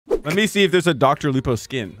Let me see if there's a DrLupo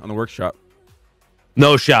skin on the workshop.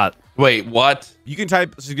 No shot. Wait, what? You can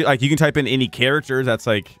type in any character that's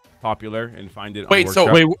like popular and find it. Wait, on the so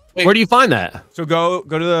workshop. Wait, where do you find that? So go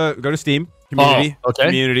to Steam community. Oh, okay.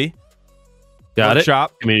 Community. Got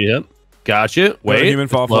workshop. it. Community. Yep. Gotcha. Wait. Human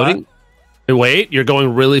fall loading. Flat. Wait, you're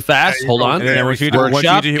going really fast. Hold on. And then once you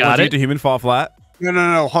do human fall flat.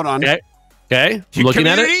 No. Hold on. Okay. Okay. Looking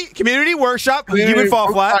at it. Community workshop. Human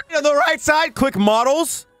fall flat. On the right side, click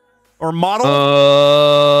models or model.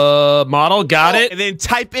 Model. Got it. And then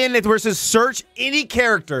type in it where it says search any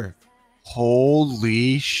character.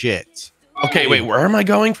 Holy shit. Okay, wait, where am I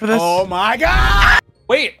going for this? Oh my god!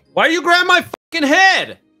 Wait, why you grab my fucking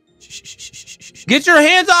head? Get your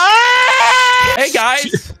hands off! Hey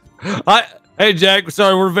guys. Hey Jack,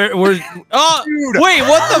 sorry, we're oh Dude. wait,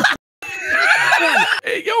 what the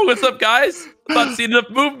Hey, yo, what's up, guys? I'm not seeing enough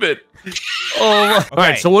movement. Oh, okay. All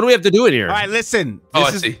right, so what do we have to do in here? All right, listen. I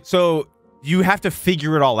see. So you have to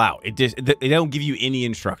figure it all out. They don't give you any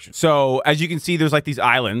instructions. So as you can see, there's like these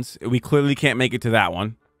islands. We clearly can't make it to that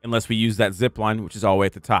one unless we use that zip line, which is all the way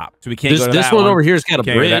at the top. So we can't go to this that one over here has got a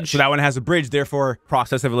bridge. So that one has a bridge. Therefore,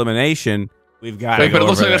 process of elimination. We've got. Wait, but it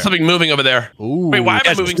looks like there's something moving over there. Ooh. Wait, why am I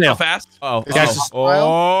Catch moving the snail. so fast? Oh, Is that oh, just-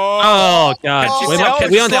 oh, God. Oh, Wait, no, are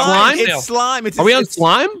we on slime? It's slime. Are we on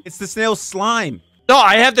slime? It's the snail's slime. No,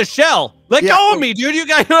 I have the shell. Let go of me, dude. You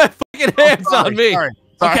got your fucking hands on me. Sorry.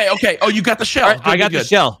 Okay. Oh, you got the shell. I got the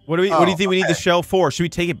shell. What do you think we need the shell for? Should we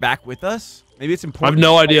take it back with us? Maybe it's I have important.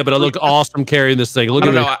 no idea, but I look awesome carrying this thing. Look I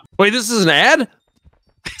at don't me. know. Wait, this is an ad?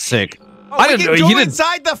 Sick. Oh, I didn't know go you didn't.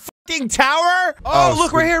 inside the fucking tower. Oh,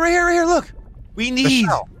 look, we're here. Look, we need.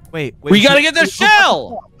 shell. Wait. We gotta get the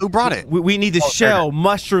shell. Who brought it? We need the shell,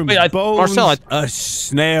 mushrooms, Wait, bones, Marcel, a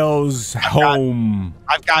snail's home.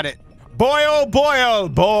 I've got it. Boil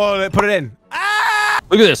it. Put it in.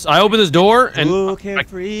 Look at this. I open this door and Who can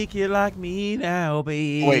freak you like me now,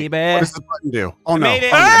 baby? Wait, what does the button do? Oh no. Made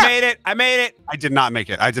it. Oh, no. I made it. I did not make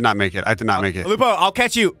it. I did not make it. Lupo, I'll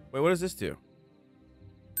catch you. Wait, what does this do?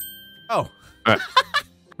 Oh. All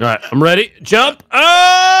right, I'm ready. Jump.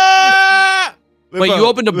 Ah! Lupo, Wait, you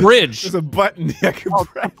opened a bridge. There's a button I can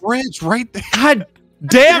press. Bridge right there. God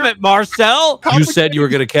damn it, Marcel. You said you were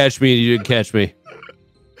going to catch me and you didn't catch me.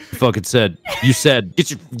 You fucking said. You said,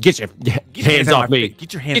 get your hands off me.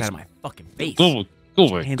 Get your hands out of my fucking face. Go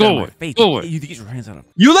away. Hands Go out of my away. face. Go away. You get your hands out of.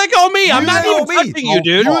 You let go of me. I'm not let go even of me. touching you,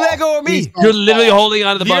 dude. You let go of me. You're literally holding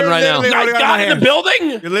onto the button right now. literally- I got in the building.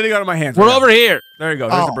 You're literally out of my hands. We're right over here. now. There you go.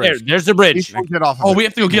 There's the bridge. There's the bridge. Get off of Oh, it. we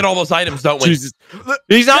have to go get all those items, don't we? Jesus.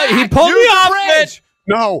 He's out. He pulled me Use the off bridge. it.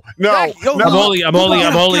 No. Jack, yo, I'm holding. I'm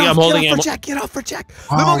holding him. Get off for Jack.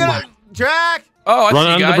 Oh Lupo, get my- up. Jack. Oh, I Run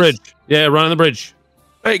see on you the guys. bridge. Yeah, run on the bridge.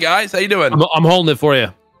 Hey guys, how you doing? I'm holding it for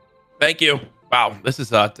you. Thank you. Wow, this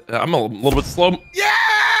is I'm a little bit slow.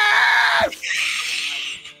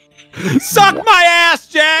 Suck my ass,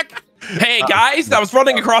 Jack. Hey guys, I was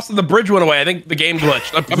running across and the bridge went away. I think the game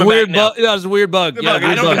glitched. I'm Weird back now. bug. That was a weird bug. Good Yeah, bug,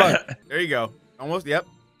 weird I know the bug. bug. There you go. Almost. Yep.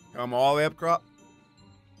 Come all the way up. Crop.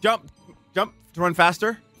 Jump to run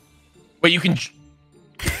faster. Wait, you can.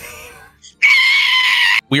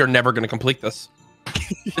 We are never going to complete this.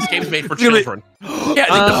 This game's made for children. Yeah, I think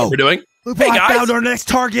that's what we're doing. Lupo, Hey I guys, found our next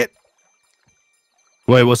target.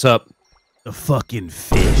 Wait, what's up? The fucking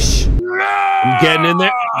fish. I'm getting in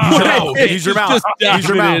there. No. Use your mouth. Use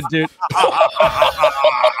your mouth. Dude.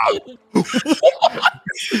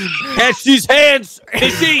 Catch these hands.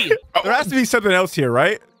 Fishy. There has to be something else here,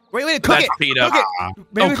 right? Wait, cook that's it. Peter. Cook it.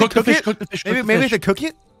 Maybe we cook can the fish. it. Cook the fish. Maybe cook the we fish. have to cook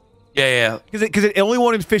it Yeah. because it only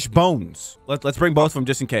wanted fish bones. Let's bring both of them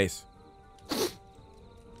just in case.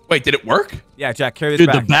 Wait, did it work? Yeah, Jack, carry this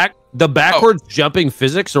Dude, back. the backwards jumping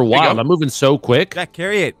physics are you wild. go. I'm moving so quick. Jack,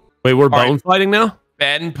 carry it. Wait, we're right. bone fighting now?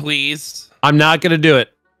 Ben, please. I'm not gonna do it.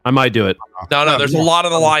 I might do it. No, there's a lot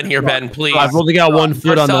on the line here, Ben. Please. I've only got 1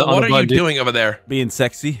 foot on the Marcel, what are you button, dude. doing over there? Being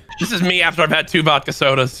sexy. This is me after I've had 2 vodka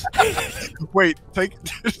sodas. Wait,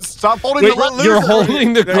 stop holding Wait, the loser. you're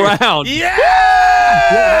holding the ground.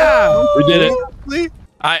 Yeah! We did it.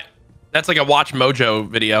 That's like a Watch Mojo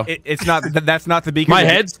video. It's not. That's not the beacon. My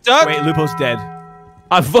head's stuck. Wait, Lupo's dead.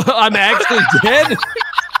 I'm actually dead.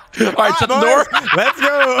 All right, shut the door. Let's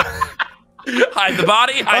go. Hide the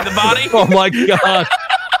body. Hide the body. Oh my god.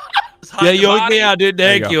 Hide Yeah, the you hooked body. me out, dude.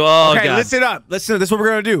 There you Thank go. you. Oh Okay, god. listen up. Listen. This is what we're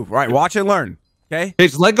gonna do. All right, watch and learn. Okay.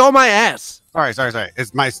 Bitch, let go of my ass. Sorry.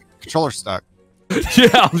 It's my controller stuck. Yeah,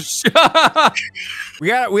 I'm sure. We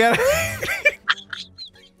got.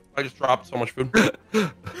 I just dropped so much food.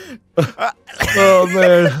 Oh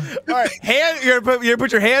man. All right, you're gonna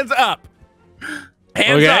put your hands up,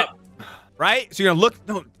 Hands Okay. up. right? So you're gonna look.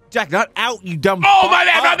 No, Jack, not out, you dumb. Oh, my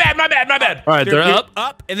bad. All right, they're up.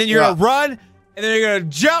 Up, and then you're gonna run, and then you're gonna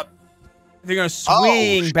jump. And you're gonna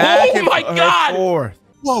swing back and forth.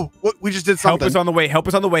 Whoa! What? We just did something. Help us on the way. Help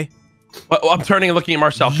us on the way. Well, I'm turning and looking at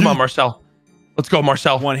Marcel. Come on, Marcel. Let's go,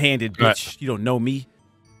 Marcel. One-handed, bitch. You don't know me.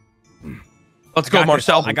 Let's go,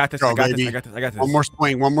 Marcel. I got this. I got this. I got this. I got this. One more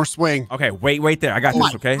swing. One more swing. Okay, wait there. I got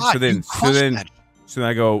this. Okay. God, So then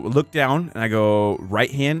I go look down and I go right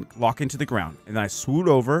hand lock into the ground and then I swoot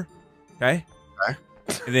over. Okay. Okay.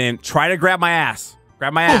 And then try to grab my ass.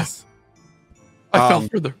 Grab my ass. I fell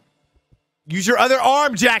further. Use your other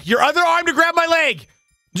arm, Jack. Your other arm to grab my leg.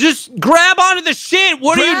 Just grab onto the shit.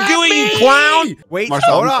 What are you doing, you clown? Wait,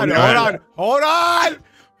 Marcel, hold on.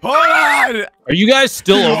 Are you guys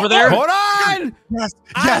still over there? Hold on. Yes.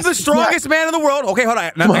 I'm the strongest man in the world. Okay, hold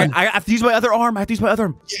on. I have to use my other arm.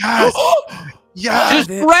 Yes. Just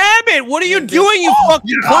grab it. What are you doing, you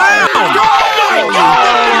fucking clown? Oh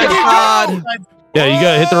my God. Yeah, you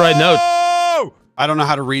gotta hit the right note. I don't know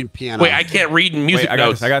how to read piano. Wait, I can't read music I got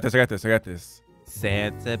notes. this. I got this.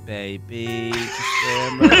 Santa baby.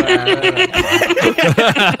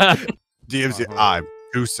 DMZ. I'm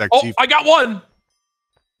too Oh, sexy. I got one.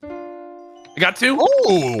 I got two.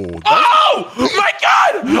 Oh, Oh my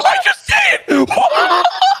God! I just did it.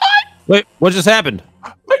 Wait, what just happened?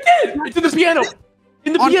 I did. It's in the piano.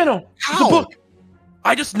 In the piano. how? The book.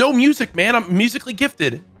 I just know music, man. I'm musically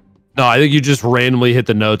gifted. No, I think you just randomly hit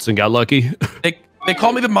the notes and got lucky. They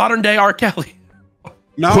call me the modern day R. Kelly.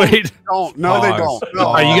 no, Wait. don't. No, they don't. No.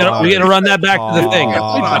 All right, we gotta run that back to the thing.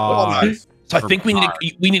 So I think we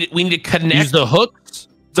need to connect. Use the hooks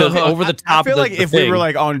over the top. I feel of like the if thing. we were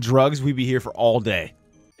like on drugs, we'd be here for all day.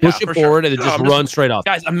 Push Yeah, it for sure. forward and then No, just I'm just- run straight off.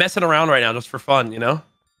 Guys, I'm messing around right now just for fun, you know?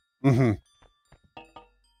 Mm-hmm.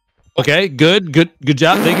 Okay, good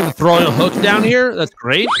job. Thank you for throwing a hook down here. That's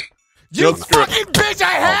great. You fucking bitch!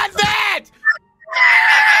 I had that.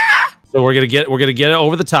 So we're gonna get it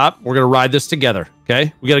over the top. We're gonna ride this together.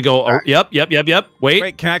 Okay, we gotta go. Oh, yep. Wait.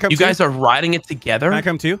 Wait, can I come? You guys are riding it together? Can I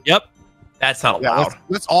come too? Yep. That's not Yeah, allowed.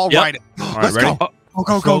 let's all Yep. ride it. All right, Let's ready? go. Go.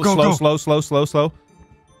 Slow.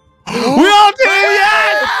 We all do.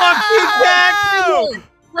 Yes. Fuck you, Jack.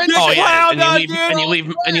 Oh yeah,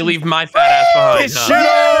 and you leave my fat ass behind. Get Huh?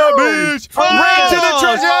 shit, bitch! Right to the Oh,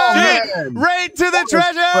 treasure! man. Right to the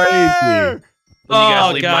treasure! Crazy. You guys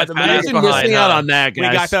Oh leave God, my fat ass imagine behind. missing out huh? on that, We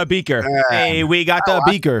guys. got the beaker. Yeah. Hey, we got the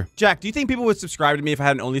beaker. Jack, do you think people would subscribe to me if I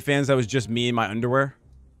had an OnlyFans that was just me in my underwear?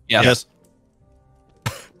 Yes.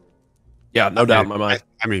 Yeah, no doubt in my mind.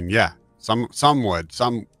 I mean, yeah. Some would.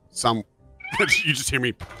 Some. You just hear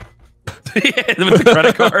me. Yeah, with the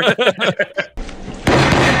credit card.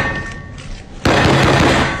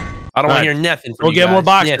 I don't want to hear nothing from Go you get guys. more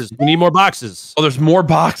boxes. Yes. We need more boxes. Oh, there's more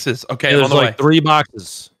boxes. Okay, I'm There's on the like way. 3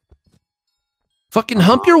 boxes. Fucking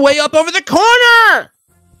hump your way up over the corner.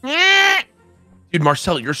 Dude,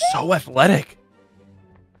 Marcel, you're so athletic.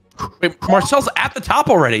 Wait, Marcel's at the top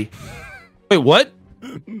already. Wait, what? I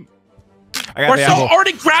got the Marcel apple.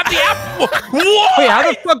 already grabbed the apple. What? Wait, how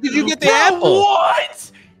the fuck did you get the Bro, apple?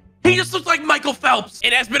 What? He just looks like Michael Phelps.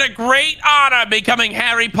 It has been a great honor becoming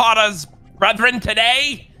Harry Potter's brethren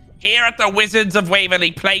today here at the Wizards of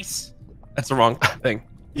Waverly Place. That's the wrong thing.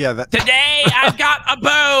 Yeah. That. Today, I've got a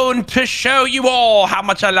bone to show you all how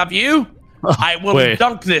much I love you. I will Wait.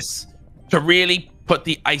 dunk this to really put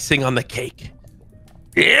the icing on the cake.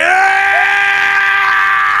 Yeah!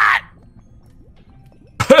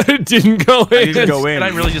 It didn't go in. didn't go in. And I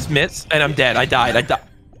really just missed, and I'm dead. I died.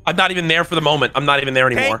 I'm not even there for the moment. I'm not even there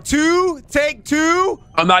anymore. Take two.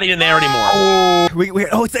 I'm not even there anymore.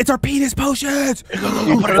 Oh, it's our penis potions.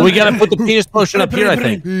 We gotta put the penis potion up here, I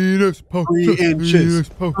think. Penis 3 inches.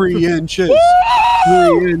 3 inches.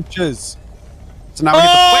 3 inches. So now we get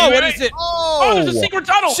Oh, Wait, what wait, is it? Oh, there's a secret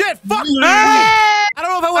tunnel. Shit! Fuck! Ah! I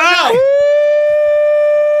don't know if I want to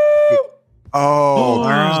the. Oh.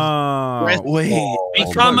 go. Wait.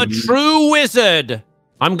 Become a true wizard.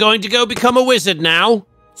 I'm going to go become a wizard now.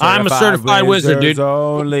 I'm a certified wizard, dude.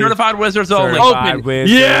 Certified wizards only. Open.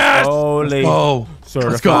 Wizards Yes! only. Oh,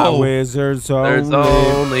 Certified go. wizards there's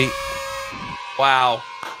only. only. Wow.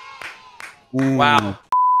 Wow. I'm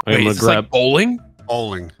Wait, gonna is this grab. like bowling?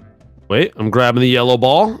 Bowling. Wait, I'm grabbing the yellow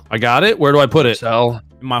ball. I got it. Where do I put it? Sell.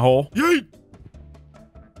 In my hole.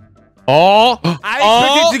 Oh, I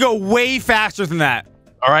expected to go way faster than that.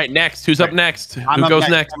 All right, next. Who's up next? I'm Who up goes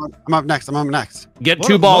next? I'm up next. I'm up next. get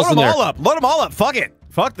 2 balls in there. Load them all up. Fuck it.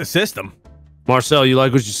 Fuck the system. Marcel, you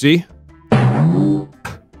like what you see? Look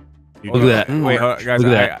at that. Wait, hold on, guys.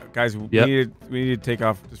 Look at that. Guys, Yep. we need to take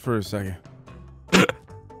off just for a second. I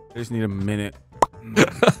just need a minute.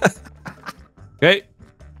 Okay.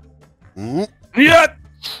 Mm. Yeah.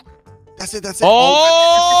 That's it. That's it. Oh!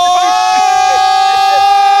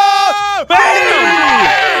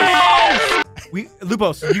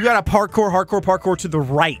 Lupo, so you got to parkour to the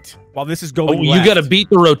right while this is going. You got to beat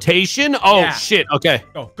the rotation. Oh Yeah. shit. Okay.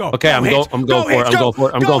 Go. Okay, I'm going for it. I'm going for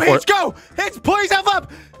it. I'm going for it. Go. Hitch, pull yourself up.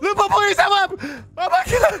 Lupo, pull yourself up. Oh my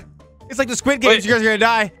god. It's like the Squid Games. You guys are gonna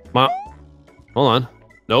die. Hold on.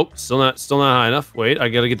 Nope. Still not high enough. Wait. I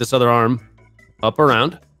gotta get this other arm up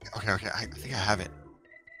around. Okay. I think I have it.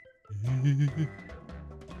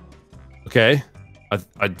 Okay. I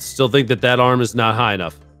still think that arm is not high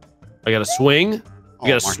enough. I gotta swing. We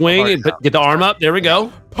gotta swing and get the arm up. There we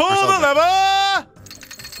go. Pull the lever.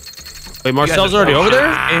 Wait, Marcel's already over there?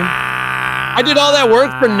 I did all that work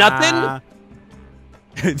for nothing?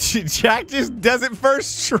 Jack just does it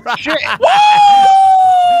first try.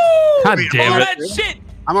 God damn it. That shit.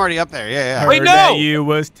 I'm already up there. Yeah. Wait, Heard no. that you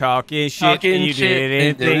was talking shit. You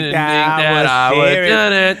didn't think that I was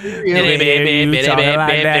serious. You talking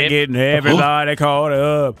like that, getting everybody caught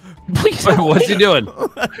up. Please, Wait, what's he doing?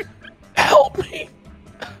 help me.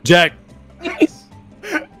 Jack. Please.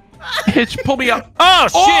 Hitch, pull me up. Oh,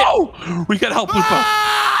 shit. Oh! We gotta help Lupo. All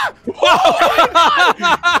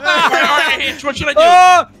right, Hitch, what should I do?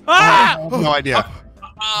 I have no idea.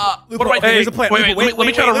 What do I do? Here's the plan. Wait, let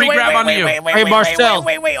me try to re-grab onto you. Hey, Marcel.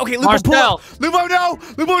 Wait. Okay, Lupo, Marcel. pull. Lupo, no.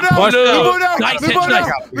 Lupo, no. Marcel. Lupo, no. Nice, Lupo, Hitch, no.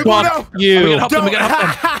 nice. Lupo, no. Fuck you. We gotta help them.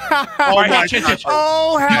 All right, Hitch.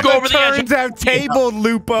 Oh, how You go the over the edge. turns have tabled,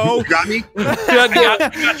 Lupo. You got me? I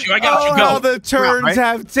got you. Oh, how Go. the turns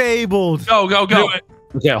have tabled. Go.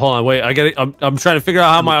 Okay, hold on. Wait, I'm trying to figure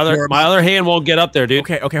out how my other hand won't get up there, dude.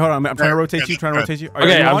 Okay, hold on. I'm trying to rotate you.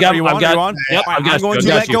 Okay, I've got. Yep, I'm going to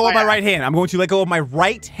let go of my right hand. I'm going to let go of my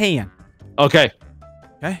right hand. Okay.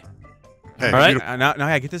 Okay. All right. Now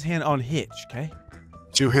I get this hand on Hitch. Okay.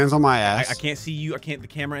 2 hands on my ass. I can't see you. I can't. The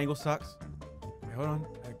camera angle sucks. Wait, hold on.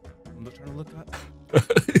 I'm trying to look up.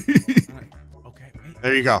 Okay. Wait.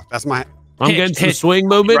 There you go. That's my. I'm getting some swing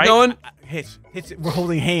movement going. Hitch. We're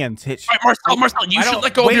holding hands. Hitch. All right, Marcel, you should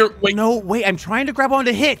let go of your. Wait. No, wait. I'm trying to grab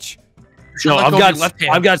onto Hitch. No, I've got Nice.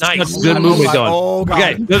 such good movement going. Oh, God.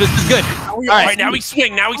 Okay, no, this is good. All right, now we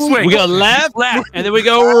swing. We go left, and then we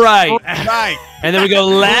go right, Right. and then we go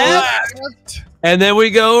left, and then we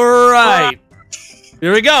go right.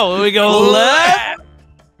 Here we go. We go left,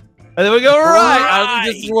 and then we go right. I don't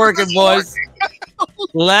think this is working, boys.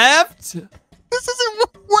 Left. This isn't.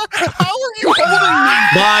 How are you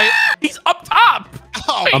holding me? He's up top.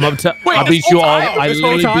 Oh, I'm up top. Wait, I beat you all. I This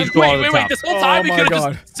whole literally time? beat you all the Wait. top. This whole time we my could have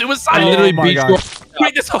God. just suicide. I literally my beat you. God.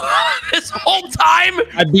 Wait, this whole time.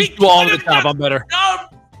 I beat you all to the top. I'm better. No.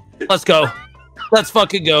 Let's go. Let's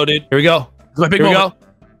fucking go, dude. Here we go. My big Here we moment.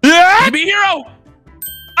 go. Yeah. You be a hero.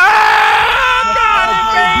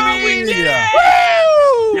 Oh, We did it.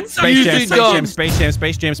 Woo! It's so Easy easy. dunk. Space Jam. Easy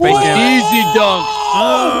dunk.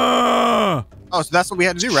 Oh, so that's what we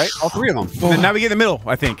had to do, right? All 3 of them. And now we get in the middle,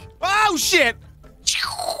 I think. Oh, shit.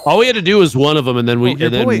 All we had to do was one of them, and then we Your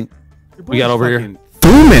boy got over here.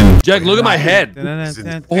 fucking Jack, look at my head.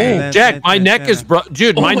 Oh, Jack, my neck is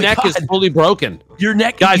dude. Oh my my neck is God. fully broken. Your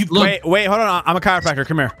neck, Guys, you look. Wait, hold on. I'm a chiropractor.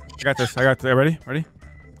 Come here. I got this. Ready? My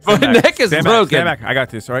Stand back. neck is Stand back. broken. Stand back. I got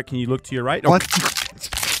this. All right. Can you look to your right? What?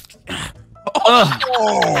 Ugh.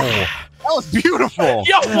 That was beautiful.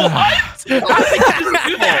 Yo, what? How did you do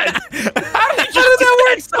that? How did that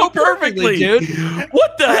work so perfectly, dude?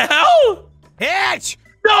 What the hell? Hitch.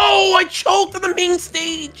 No, I choked on the main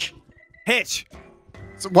stage. Hitch.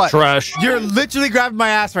 So what? Trash. You're literally grabbing my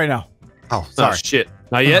ass right now. Oh, Oh sorry. shit.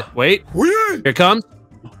 Not yet. Wait. Here it comes.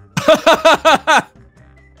 All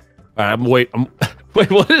right. Wait.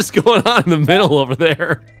 What is going on in the middle over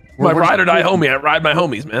there? My ride or die homie. I ride my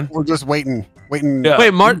homies, man. We're just waiting. Yeah.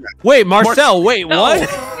 Wait, Marcel. Wait, what?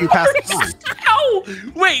 You passed the time. Ow!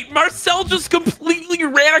 Wait, Marcel just completely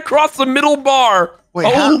ran across the middle bar. Wait,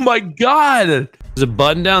 oh how? my god. There's a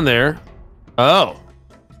button down there. Oh.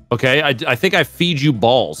 Okay. I think I feed you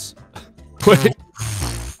balls. Wait.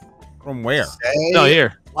 From where? No,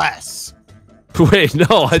 here. Less. Wait,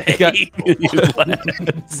 no. I think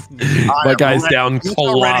My guy's down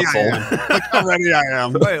colossal. Look how ready I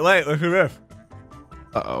am. Wait. Look at this.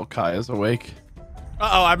 Uh-oh, Kai is awake.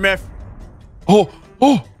 Uh-oh, I missed. Oh!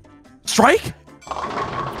 Strike?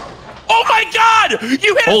 Oh my god!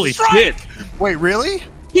 You hit Holy a strike! shit. Wait, really?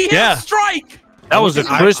 He hit Yeah. a strike! That was a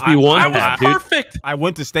crispy one, That was dude. perfect! I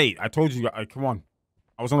went to state. I told you. Come on.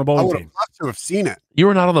 I was on the I bowling would have team. loved to have seen it. You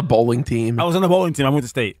were not on the bowling team. I was on the bowling team. I went to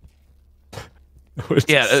state.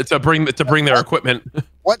 Yeah, to bring their equipment.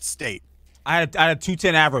 What state? I had a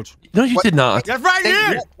 210 average. No, you What? did not. That's right State?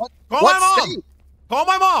 here. What Call my what mom. state? Call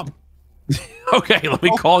my mom. Okay, let me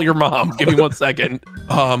call your mom. Give me 1 second.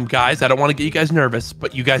 Guys, I don't want to get you guys nervous,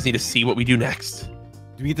 but you guys need to see what we do next.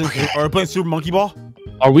 Do we get this? Are we playing Super Monkey Ball?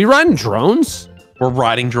 Are we riding drones? We're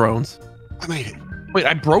riding drones. I made it. Wait,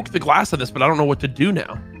 I broke the glass of this, but I don't know what to do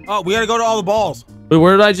now. Oh, we gotta go to all the balls. Wait,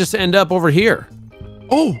 where did I just end up over here?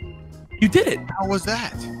 Oh, you did it. How was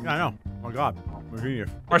that? Yeah, I know. Oh my God, we're here.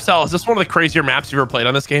 Marcel, is this one of the crazier maps you've ever played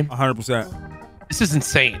on this game? 100%. This is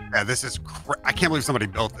insane. Yeah, this is. I can't believe somebody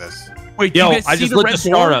built this. Wait, do Yo, you guys I see just the lit red the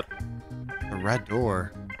star up. The red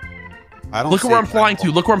door. I don't. Look at where I'm flying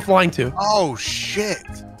to. Look where I'm flying to. Oh shit!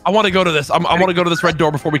 I want to go to this. I want to go to this red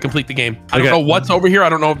door before we complete the game. I don't know what's over here. I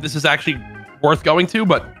don't know if this is actually worth going to,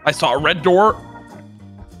 but I saw a red door.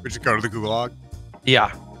 We just go to the gulag.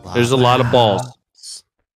 Yeah. Wow. There's a lot of balls.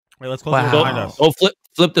 Wait, let's close the door behind us. Oh,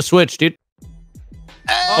 flip the switch, dude.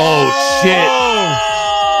 Oh shit!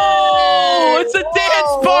 Oh, it's a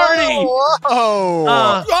dance party.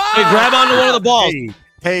 Whoa! Hey, grab onto one of the balls.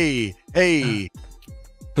 Hey!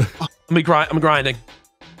 I'm grinding.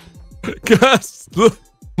 Gus,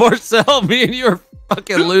 Marcel, me and you are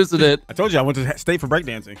fucking losing it. I told you I went to state for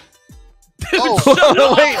breakdancing.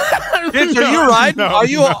 Oh, Wait, Hitch, are you riding? Are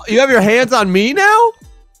you? You have your hands on me now?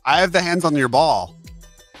 I have the hands on your ball.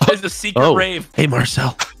 There's the secret rave. Hey,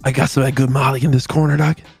 Marcel, I got some of that good Molly in this corner,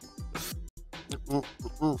 dog.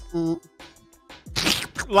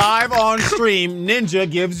 Live on stream, Ninja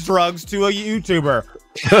gives drugs to a YouTuber.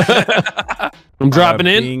 I'm dropping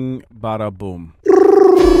in. Bing, bada boom.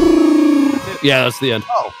 Yeah, that's the end.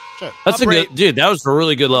 Oh shit! That's a good dude. That was a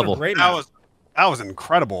really good level. That was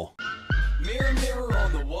incredible. Mirror, mirror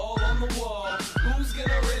on the wall, who's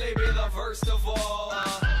gonna really be the first of all?